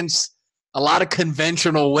goes against a lot of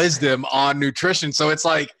conventional wisdom on nutrition. So it's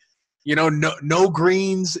like, no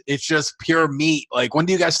greens. It's just pure meat. Like, when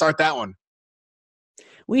do you guys start that one?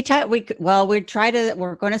 We're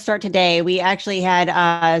going to start today. We actually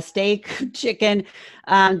had steak, chicken.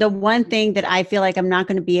 The one thing that I feel like I'm not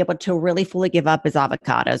going to be able to really fully give up is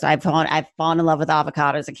avocados. I've fallen in love with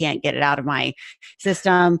avocados. I can't get it out of my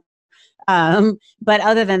system. But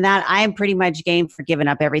other than that, I am pretty much game for giving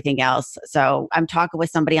up everything else. So I'm talking with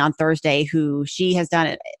somebody on Thursday who she has done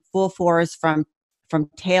it full force from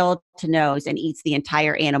tail to nose and eats the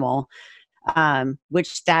entire animal,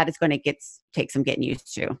 which that is going to take some getting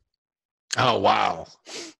used to. Oh, wow.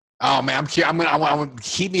 Oh man, I'm gonna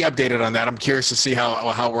keep me updated on that. I'm curious to see how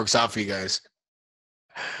it works out for you guys.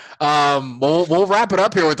 We'll wrap it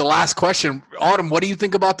up here with the last question. Autumn, what do you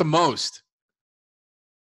think about the most?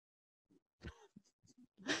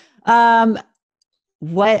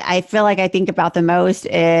 What I feel like I think about the most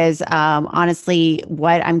is honestly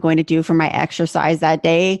what I'm going to do for my exercise that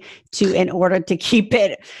day in order to keep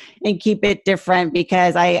it different,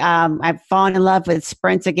 because I've fallen in love with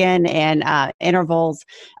sprints again and intervals.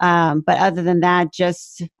 But other than that,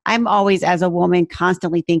 just I'm always, as a woman,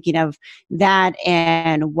 constantly thinking of that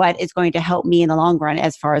and what is going to help me in the long run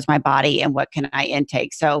as far as my body and what can I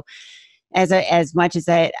intake. So as much as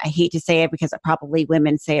I hate to say it, because probably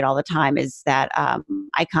women say it all the time, is that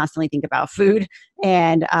I constantly think about food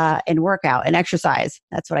and workout and exercise.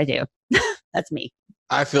 That's what I do. That's me.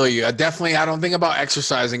 I feel you. I don't think about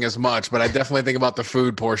exercising as much, but I definitely think about the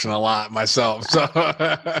food portion a lot myself. So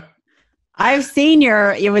I've seen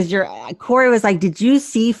Corey was like, did you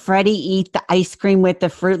see Freddie eat the ice cream with the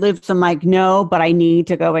Fruit Loops? I'm like, no, but I need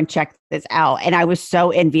to go and check this out. And I was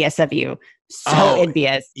so envious of you.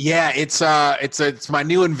 Envious. Yeah, it's my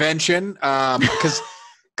new invention.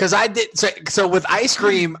 Because I did so with ice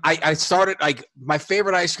cream. I started, like, my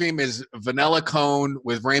favorite ice cream is vanilla cone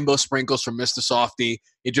with rainbow sprinkles from Mr. Softy.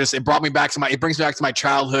 It brings me back to my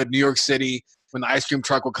childhood, New York City, when the ice cream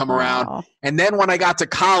truck would come around. And then when I got to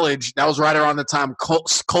college, that was right around the time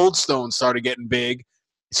Cold Stone started getting big.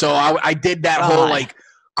 So I did that whole like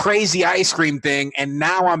crazy ice cream thing, and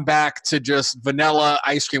now I'm back to just vanilla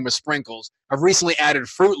ice cream with sprinkles. I've recently added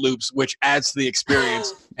Fruit Loops, which adds to the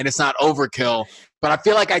experience, and it's not overkill. But I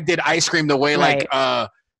feel like I did ice cream the way like a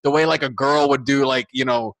girl would do, like,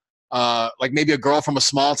 like maybe a girl from a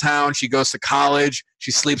small town. She goes to college,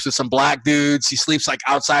 she sleeps with some black dudes, she sleeps like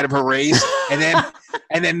outside of her race, and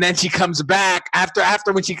then she comes back after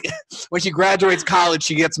when she graduates college,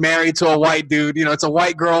 she gets married to a white dude. It's a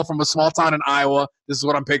white girl from a small town in Iowa. This is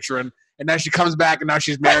what I'm picturing. And now she comes back, and now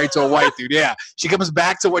she's married to a white dude. Yeah, she comes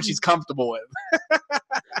back to what she's comfortable with.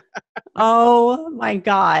 Oh my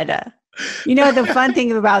God. The fun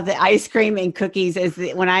thing about the ice cream and cookies is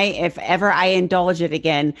that if ever I indulge it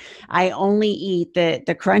again, I only eat the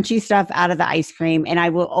crunchy stuff out of the ice cream, and I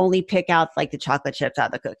will only pick out like the chocolate chips out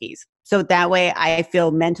of the cookies. So that way I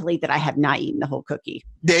feel mentally that I have not eaten the whole cookie.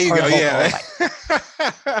 There you go. Yeah.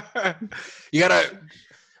 You gotta,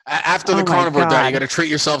 after the carnivore diet, you gotta treat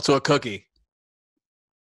yourself to a cookie.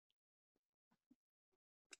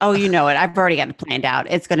 Oh, you know it. I've already got it planned out.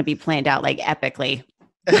 It's going to be planned out like epically.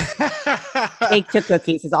 Cake to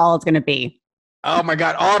cookies is all it's going to be. Oh my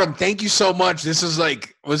God, Autumn, thank you so much. This is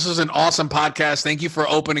an awesome podcast. Thank you for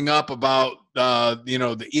opening up about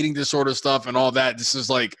the eating disorder stuff and all that. This is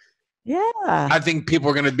like, yeah, I think people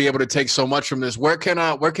are going to be able to take so much from this. Where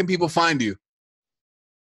can people find you?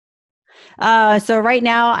 So right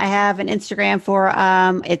now I have an Instagram for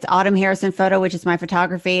it's Autumn Harrison Photo, which is my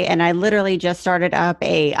photography, and I literally just started up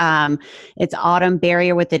it's Autumn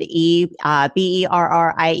Berrier with an E,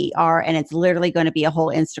 Berrier, and it's literally going to be a whole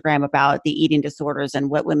Instagram about the eating disorders and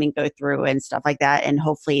what women go through and stuff like that, and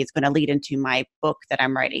hopefully it's going to lead into my book that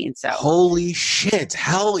I'm writing. So holy shit,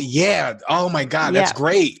 hell yeah! Oh my God, that's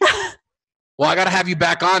great. Well, I got to have you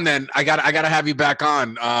back on then. I got to have you back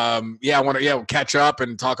on. I want to catch up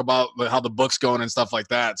and talk about how the book's going and stuff like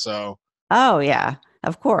that. So. Oh yeah,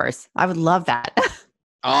 of course. I would love that.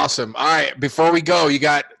 Awesome. All right, before we go, you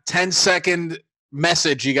got 10-second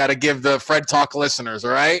message you got to give the FredTalk listeners,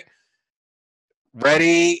 all right?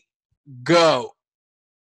 Ready, go.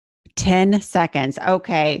 10 seconds.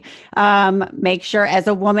 Okay. Make sure as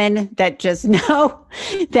a woman that just know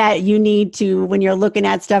that you need to, when you're looking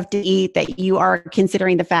at stuff to eat, that you are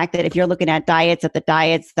considering the fact that if you're looking at diets, that the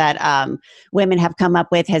diets that women have come up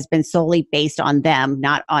with has been solely based on them,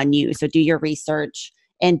 not on you. So do your research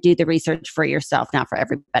and do the research for yourself, not for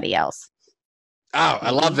everybody else. Oh,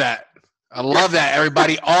 I love that. I love that,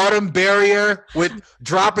 everybody. Autumn Berrier with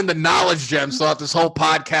dropping the knowledge gems throughout this whole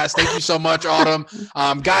podcast. Thank you so much, Autumn.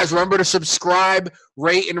 Guys, remember to subscribe,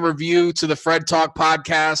 rate, and review to the FredTalk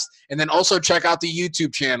podcast. And then also check out the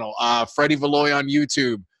YouTube channel, Freddie Valoy on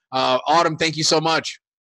YouTube. Autumn, thank you so much.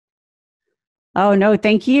 Oh, no,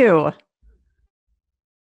 thank you.